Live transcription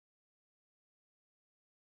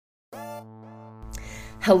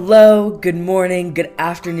Hello, good morning, good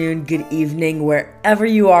afternoon, good evening, wherever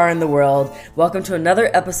you are in the world. Welcome to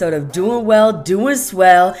another episode of Doing Well, Doing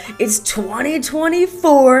Swell. It's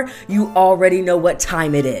 2024. You already know what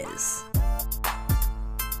time it is.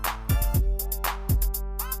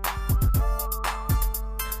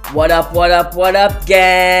 What up,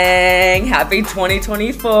 gang? Happy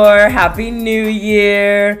 2024. Happy New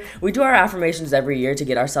Year. We do our affirmations every year to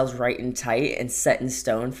get ourselves right and tight and set in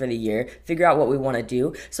stone for the year, figure out what we want to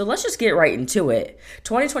do. So let's just get right into it.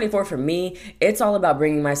 2024 for me, it's all about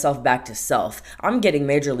bringing myself back to self. I'm getting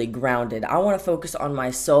majorly grounded. I want to focus on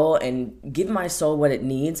my soul and give my soul what it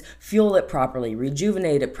needs, fuel it properly,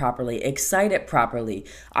 rejuvenate it properly, excite it properly.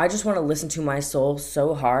 I just want to listen to my soul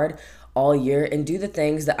so hard all year and do the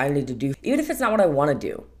things that I need to do. Even if it's not what I want to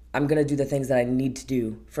do, I'm going to do the things that I need to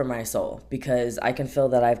do for my soul because I can feel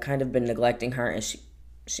that I've kind of been neglecting her and she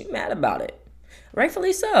mad about it.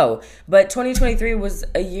 Rightfully so. But 2023 was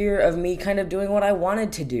a year of me kind of doing what I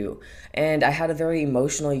wanted to do. And I had a very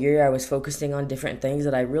emotional year. I was focusing on different things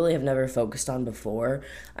that I really have never focused on before.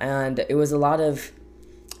 And it was a lot of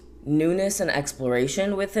newness and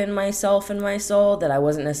exploration within myself and my soul that I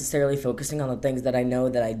wasn't necessarily focusing on the things that I know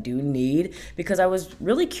that I do need because I was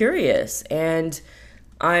really curious. And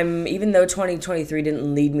even though 2023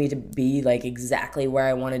 didn't lead me to be like exactly where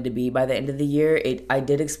I wanted to be by the end of the year, I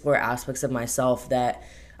did explore aspects of myself that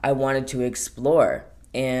I wanted to explore.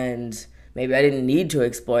 And maybe I didn't need to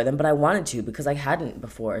explore them, but I wanted to because I hadn't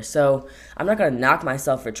before. So I'm not going to knock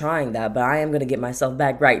myself for trying that, but I am going to get myself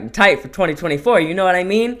back right and tight for 2024. You know what I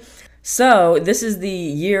mean? So this is the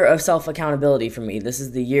year of self-accountability for me. This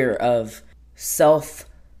is the year of self-soul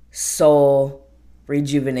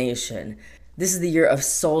rejuvenation. This is the year of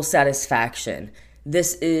soul satisfaction.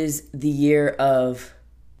 This is the year of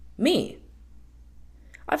me.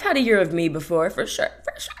 I've had a year of me before, for sure.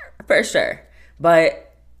 But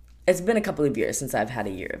it's been a couple of years since I've had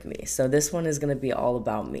a year of me. So this one is going to be all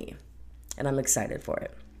about me. And I'm excited for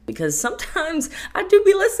it. Because sometimes I do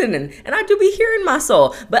be listening and I do be hearing my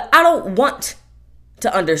soul. But I don't want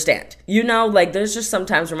to understand. You know, like there's just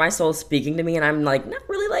sometimes where my soul's speaking to me and I'm like, not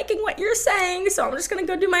really liking what you're saying. So I'm just going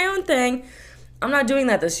to go do my own thing. I'm not doing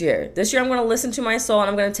that this year. This year I'm going to listen to my soul and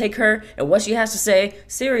I'm going to take her and what she has to say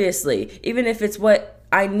seriously. Even if it's what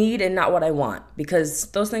I need and not what I want. Because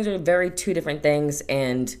those things are very two different things.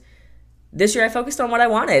 And this year I focused on what I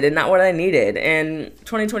wanted and not what I needed. And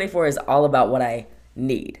 2024 is all about what I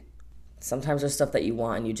need. Sometimes there's stuff that you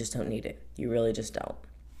want and you just don't need it. You really just don't.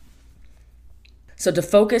 So to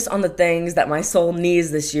focus on the things that my soul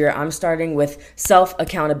needs this year, I'm starting with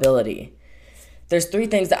self-accountability. There's 3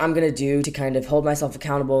 things that I'm going to do to kind of hold myself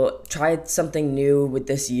accountable, try something new with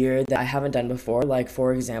this year that I haven't done before. Like,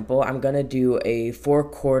 for example, I'm going to do a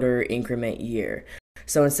 4-quarter increment year.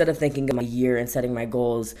 So instead of thinking of my year and setting my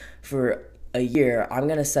goals for a year, I'm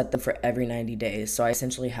going to set them for every 90 days. So I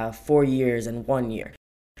essentially have 4 years in 1 year.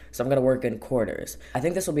 So I'm going to work in quarters. I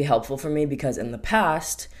think this will be helpful for me because in the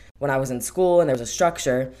past, when I was in school and there was a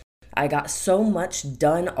structure, I got so much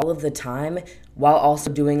done all of the time while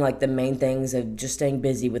also doing like the main things of just staying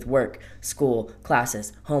busy with work, school,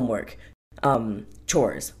 classes, homework,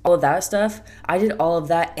 chores, all of that stuff. I did all of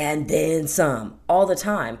that and then some all the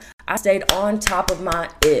time. I stayed on top of my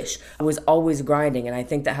ish. I was always grinding, and I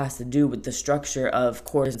think that has to do with the structure of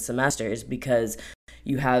quarters and semesters because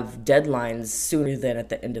you have deadlines sooner than at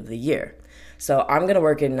the end of the year. So I'm going to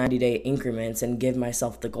work in 90-day increments and give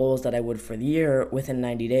myself the goals that I would for the year within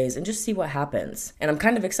 90 days and just see what happens. And I'm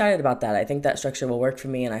kind of excited about that. I think that structure will work for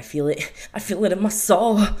me and I feel it in my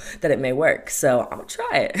soul that it may work. So I'm going to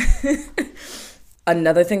try it.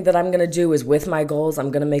 Another thing that I'm going to do is with my goals,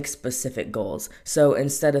 I'm going to make specific goals. So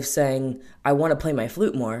instead of saying, I want to play my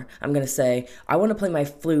flute more, I'm going to say, I want to play my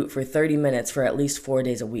flute for 30 minutes for at least 4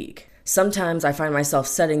 days a week. Sometimes I find myself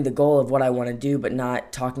setting the goal of what I want to do, but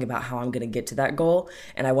not talking about how I'm going to get to that goal.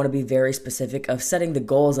 And I want to be very specific of setting the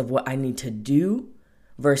goals of what I need to do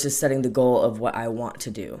versus setting the goal of what I want to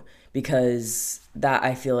do, because that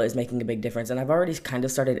I feel is making a big difference. And I've already kind of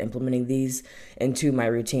started implementing these into my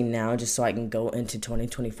routine now, just so I can go into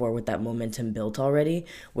 2024 with that momentum built already,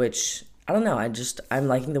 which I don't know. I'm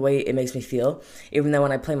liking the way it makes me feel. Even though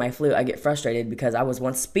when I play my flute, I get frustrated because I was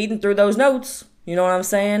once speeding through those notes. You know what I'm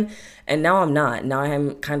saying? And now I'm not. Now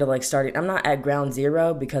I'm kind of like I'm not at ground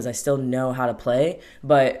zero because I still know how to play,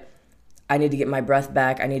 but I need to get my breath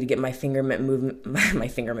back. I need to get my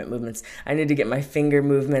movements. I need to get my finger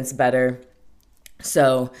movements better.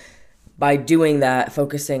 So by doing that,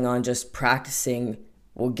 focusing on just practicing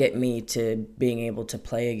will get me to being able to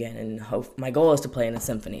play again, and my goal is to play in a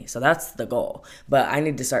symphony. So that's the goal. But I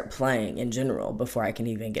need to start playing in general before I can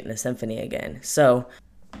even get in a symphony again. So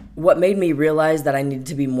What made me realize that I needed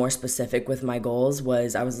to be more specific with my goals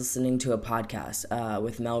was I was listening to a podcast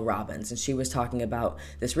with Mel Robbins, and she was talking about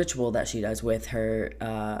this ritual that she does with her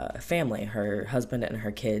family, her husband and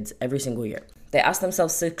her kids, every single year. They ask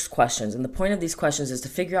themselves 6 questions, and the point of these questions is to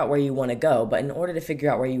figure out where you want to go. But in order to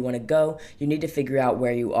figure out where you want to go, you need to figure out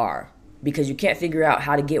where you are, because you can't figure out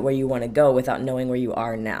how to get where you want to go without knowing where you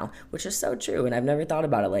are now, which is so true, and I've never thought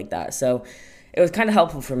about it like that. So it was kind of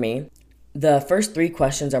helpful for me. The first 3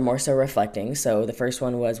 questions are more so reflecting. So the first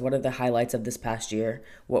one was, what are the highlights of this past year?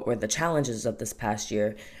 What were the challenges of this past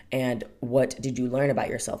year? And what did you learn about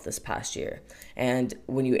yourself this past year? And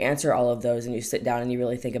when you answer all of those and you sit down and you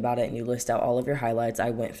really think about it and you list out all of your highlights,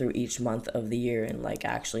 I went through each month of the year and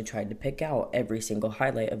actually tried to pick out every single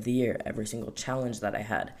highlight of the year, every single challenge that I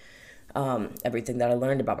had. Everything that I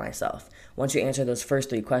learned about myself. Once you answer those first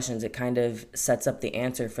 3 questions, it kind of sets up the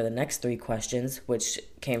answer for the next 3 questions, which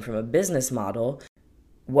came from a business model.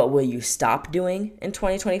 What will you stop doing in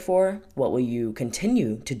 2024? What will you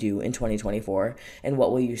continue to do in 2024? And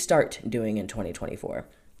what will you start doing in 2024?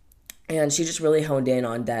 And she just really honed in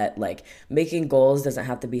on that, making goals doesn't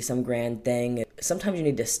have to be some grand thing. Sometimes you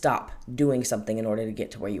need to stop doing something in order to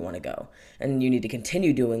get to where you want to go. And you need to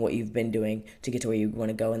continue doing what you've been doing to get to where you want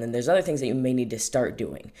to go. And then there's other things that you may need to start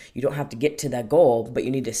doing. You don't have to get to that goal, but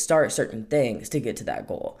you need to start certain things to get to that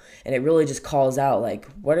goal. And it really just calls out,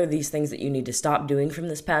 what are these things that you need to stop doing from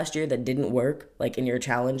this past year that didn't work, in your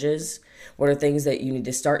challenges? What are things that you need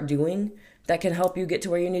to start doing that can help you get to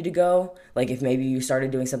where you need to go? If maybe you started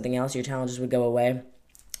doing something else, your challenges would go away.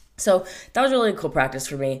 So that was really a cool practice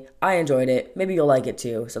for me. I enjoyed it. Maybe you'll like it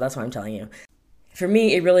too. So that's why I'm telling you. For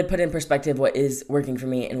me, it really put in perspective what is working for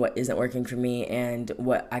me and what isn't working for me and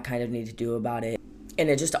what I kind of need to do about it. And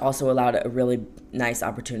it just also allowed a really nice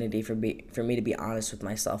opportunity for me to be honest with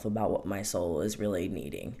myself about what my soul is really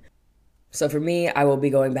needing. So for me, I will be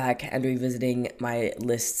going back and revisiting my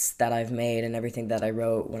lists that I've made and everything that I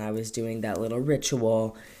wrote when I was doing that little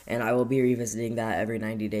ritual. And I will be revisiting that every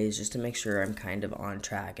 90 days just to make sure I'm kind of on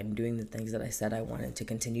track and doing the things that I said I wanted to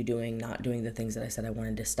continue doing, not doing the things that I said I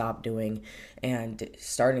wanted to stop doing, and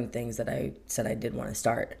starting things that I said I did want to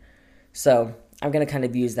start. So I'm going to kind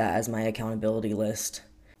of use that as my accountability list.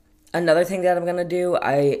 Another thing that I'm going to do,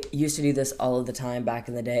 I used to do this all of the time back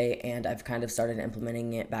in the day, and I've kind of started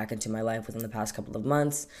implementing it back into my life within the past couple of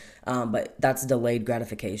months, but that's delayed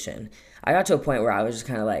gratification. I got to a point where I was just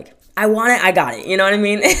kind of I want it, I got it, you know what I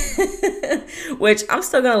mean? Which I'm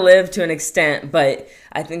still going to live to an extent, but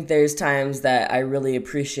I think there's times that I really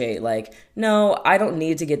appreciate, no, I don't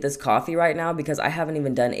need to get this coffee right now because I haven't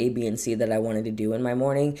even done A, B, and C that I wanted to do in my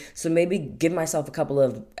morning. So maybe give myself a couple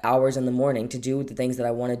of hours in the morning to do the things that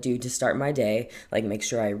I want to do to start my day, make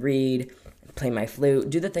sure I read, play my flute,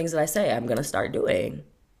 do the things that I say I'm going to start doing.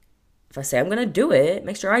 If I say I'm going to do it,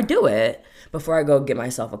 make sure I do it before I go get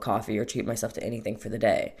myself a coffee or treat myself to anything for the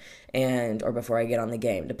day, or before I get on the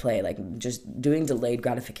game to play. Just doing delayed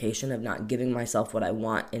gratification of not giving myself what I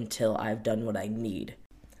want until I've done what I need.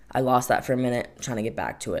 I lost that for a minute, trying to get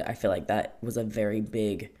back to it. I feel like that was a very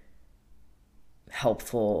big,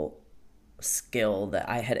 helpful skill that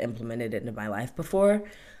I had implemented into my life before.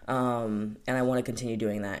 And I want to continue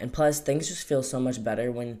doing that. And plus, things just feel so much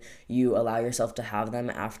better when you allow yourself to have them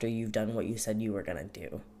after you've done what you said you were going to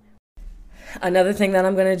do. Another thing that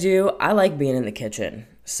I'm going to do, I like being in the kitchen.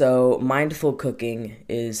 So mindful cooking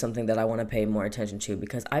is something that I want to pay more attention to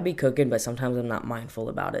because I be cooking, but sometimes I'm not mindful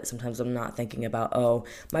about it. Sometimes I'm not thinking about,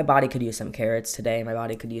 my body could use some carrots today. My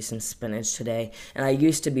body could use some spinach today. And I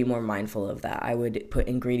used to be more mindful of that. I would put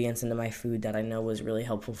ingredients into my food that I know was really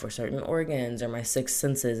helpful for certain organs or my 6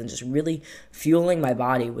 senses and just really fueling my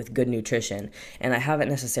body with good nutrition. And I haven't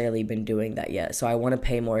necessarily been doing that yet. So I want to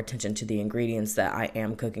pay more attention to the ingredients that I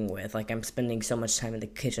am cooking with. I'm spending so much time in the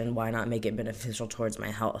kitchen. Why not make it beneficial towards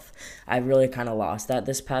my health? I've really kind of lost that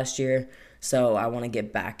this past year, so I want to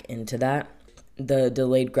get back into that. The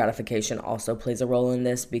delayed gratification also plays a role in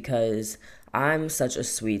this because I'm such a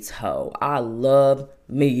sweets hoe. I love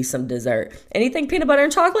me some dessert. Anything peanut butter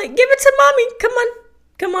and chocolate, give it to mommy.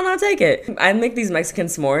 Come on, I'll take it. I make these Mexican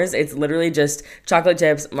s'mores. It's literally just chocolate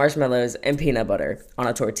chips, marshmallows, and peanut butter on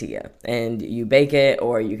a tortilla. And you bake it,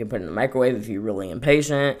 or you can put it in the microwave if you're really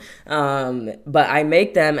impatient. But I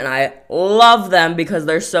make them, and I love them because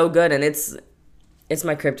they're so good. And it's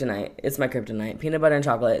my kryptonite. It's my kryptonite. Peanut butter and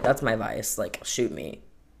chocolate, that's my vice. Shoot me.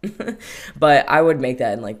 But I would make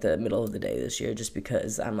that in the middle of the day this year just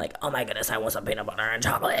because I'm oh my goodness, I want some peanut butter and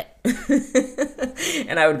chocolate.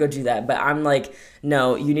 And I would go do that. But I'm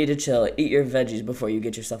no, you need to chill. Eat your veggies before you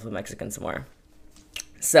get yourself a Mexican s'more.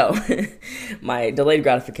 So my delayed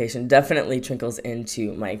gratification definitely trickles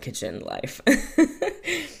into my kitchen life.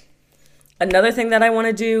 Another thing that I want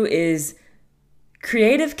to do is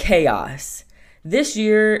creative chaos. This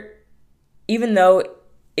year, even though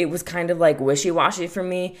it was kind of like wishy-washy for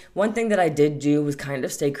me, one thing that I did do was kind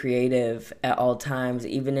of stay creative at all times,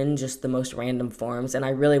 even in just the most random forms. And I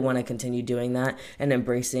really want to continue doing that and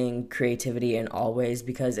embracing creativity in all ways,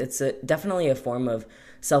 because it's definitely a form of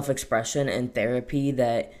self-expression and therapy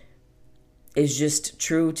that is just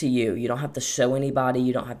true to you. You don't have to show anybody,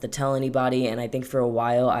 you don't have to tell anybody. And I think for a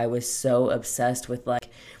while I was so obsessed with like,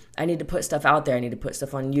 I need to put stuff out there, I need to put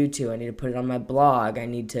stuff on YouTube, I need to put it on my blog, I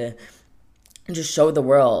need to just show the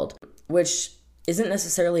world, which isn't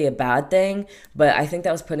necessarily a bad thing, but I think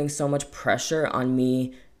that was putting so much pressure on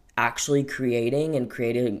me actually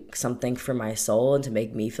creating something for my soul and to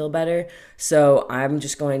make me feel better. So I'm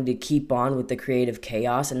just going to keep on with the creative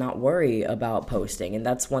chaos and not worry about posting. And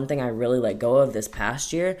that's one thing I really let go of this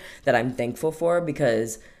past year that I'm thankful for,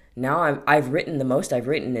 because now I've written the most I've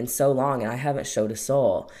written in so long and I haven't showed a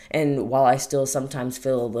soul. And while I still sometimes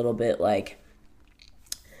feel a little bit like,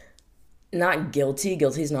 not guilty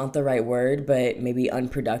is not the right word, but maybe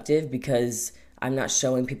unproductive because I'm not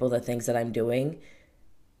showing people the things that I'm doing.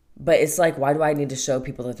 But it's like, why do I need to show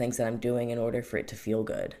people the things that I'm doing in order for it to feel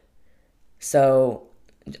good? So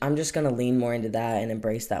I'm just going to lean more into that and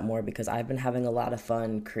embrace that more, because I've been having a lot of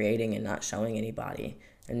fun creating and not showing anybody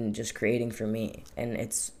and just creating for me. And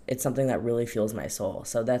it's something that really fuels my soul.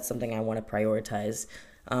 So that's something I want to prioritize,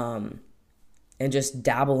 and just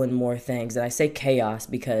dabble in more things. And I say chaos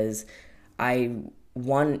because I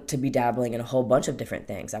want to be dabbling in a whole bunch of different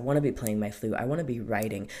things. I want to be playing my flute. I want to be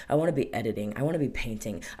writing. I want to be editing. I want to be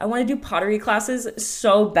painting. I want to do pottery classes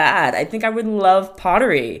so bad. I think I would love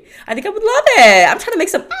pottery. I think I would love it. I'm trying to make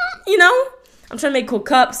some, I'm trying to make cool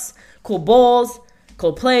cups, cool bowls,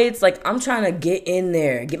 cool plates. Like, I'm trying to get in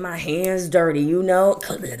there, get my hands dirty, Not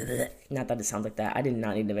that it sounds like that. I did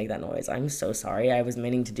not need to make that noise. I'm so sorry. I was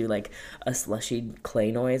meaning to do like a slushy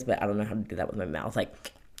clay noise, but I don't know how to do that with my mouth.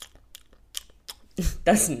 Like,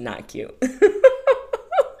 that's not cute.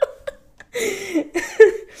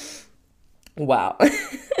 Wow.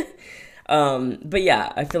 But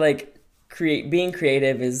yeah, I feel like being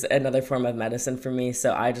creative is another form of medicine for me.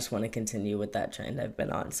 So I just want to continue with that trend I've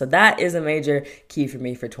been on. So that is a major key for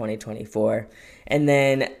me for 2024. And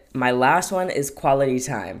then my last one is quality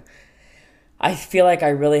time. I feel like I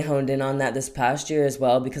really honed in on that this past year as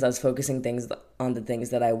well, because I was focusing on the things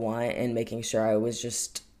that I want and making sure I was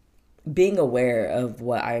just being aware of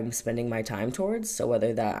what I'm spending my time towards. So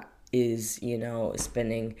whether that is,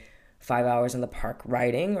 spending 5 hours in the park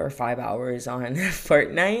writing or 5 hours on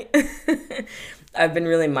Fortnite, I've been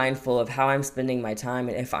really mindful of how I'm spending my time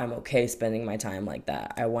and if I'm okay spending my time like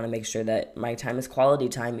that. I want to make sure that my time is quality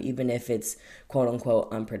time, even if it's quote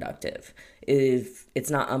unquote unproductive. If it's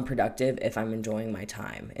not unproductive, if I'm enjoying my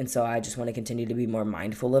time. And so I just want to continue to be more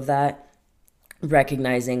mindful of that,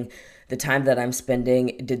 recognizing the time that I'm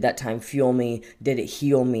spending. Did that time fuel me? Did it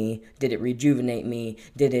heal me? Did it rejuvenate me?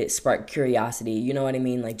 Did it spark curiosity? You know what I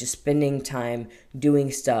mean? Like, just spending time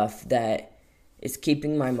doing stuff that is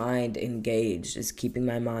keeping my mind engaged, is keeping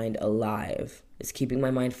my mind alive, is keeping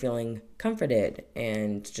my mind feeling comforted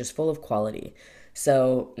and just full of quality.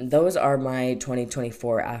 So those are my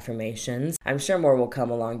 2024 affirmations. I'm sure more will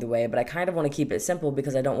come along the way, but I kind of want to keep it simple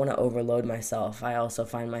because I don't want to overload myself. I also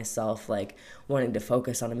find myself like wanting to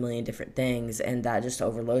focus on a million different things, and that just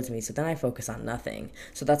overloads me. So then I focus on nothing.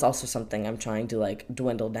 So that's also something I'm trying to like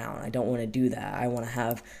dwindle down. I don't want to do that. I want to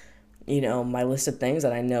have, my list of things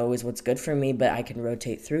that I know is what's good for me, but I can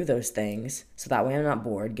rotate through those things. So that way I'm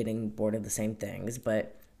not getting bored of the same things,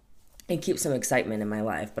 but it keeps some excitement in my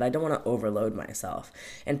life, but I don't want to overload myself.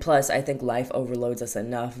 And plus, I think life overloads us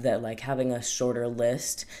enough that like having a shorter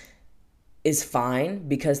list is fine,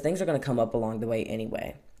 because things are going to come up along the way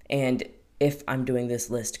anyway. And if I'm doing this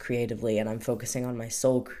list creatively and I'm focusing on my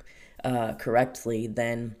soul correctly,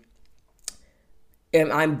 then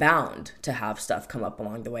I'm bound to have stuff come up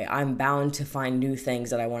along the way. I'm bound to find new things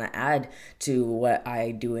that I want to add to what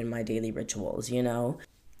I do in my daily rituals,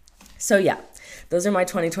 So yeah, those are my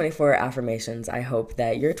 2024 affirmations. I hope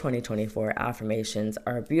that your 2024 affirmations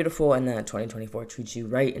are beautiful and that 2024 treats you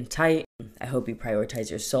right and tight. I hope you prioritize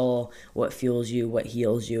your soul, what fuels you, what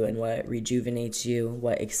heals you, and what rejuvenates you,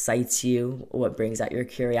 what excites you, what brings out your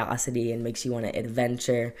curiosity and makes you want to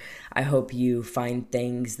adventure. I hope you find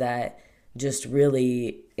things that just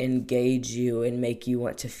really engage you and make you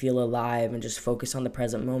want to feel alive and just focus on the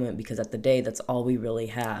present moment, because at the day, that's all we really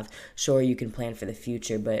have. Sure, you can plan for the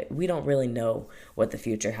future, but we don't really know what the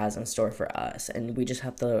future has in store for us, and we just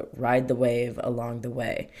have to ride the wave along the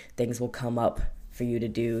way. Things will come up for you to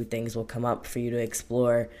do, things will come up for you to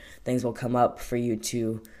explore, things will come up for you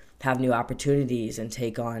to have new opportunities and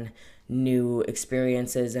take on new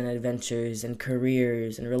experiences and adventures and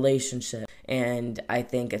careers and relationships. And I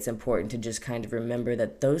think it's important to just kind of remember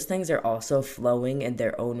that those things are also flowing in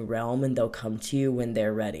their own realm, and they'll come to you when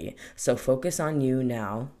they're ready. So focus on you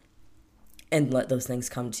now and let those things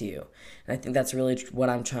come to you. And I think that's really what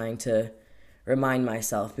I'm trying to remind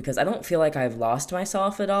myself, because I don't feel like I've lost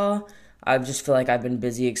myself at all. I just feel like I've been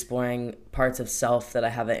busy exploring parts of self that I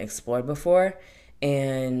haven't explored before.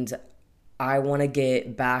 And I want to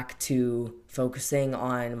get back to focusing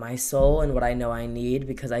on my soul and what I know I need,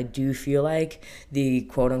 because I do feel like the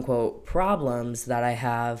quote unquote problems that I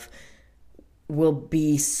have will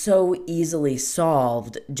be so easily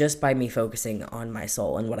solved just by me focusing on my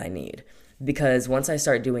soul and what I need. Because once I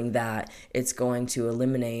start doing that, it's going to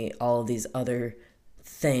eliminate all of these other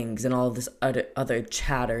things and all of this other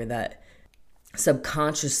chatter that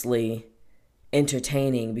subconsciously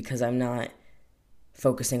entertaining, because I'm not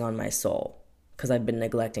focusing on my soul, because I've been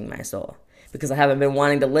neglecting my soul, because I haven't been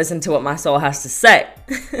wanting to listen to what my soul has to say.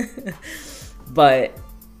 But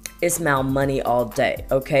it's Mal Money all day,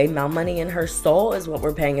 okay? Mal Money and her soul is what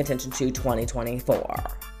we're paying attention to 2024.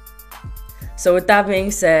 So with that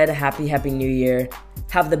being said, happy New Year.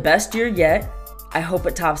 Have the best year yet. I hope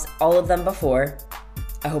it tops all of them before.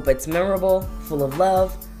 I hope it's memorable, full of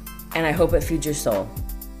love, and I hope it feeds your soul.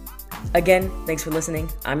 Again, thanks for listening.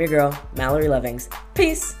 I'm your girl, Mallory Lovings.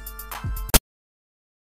 Peace.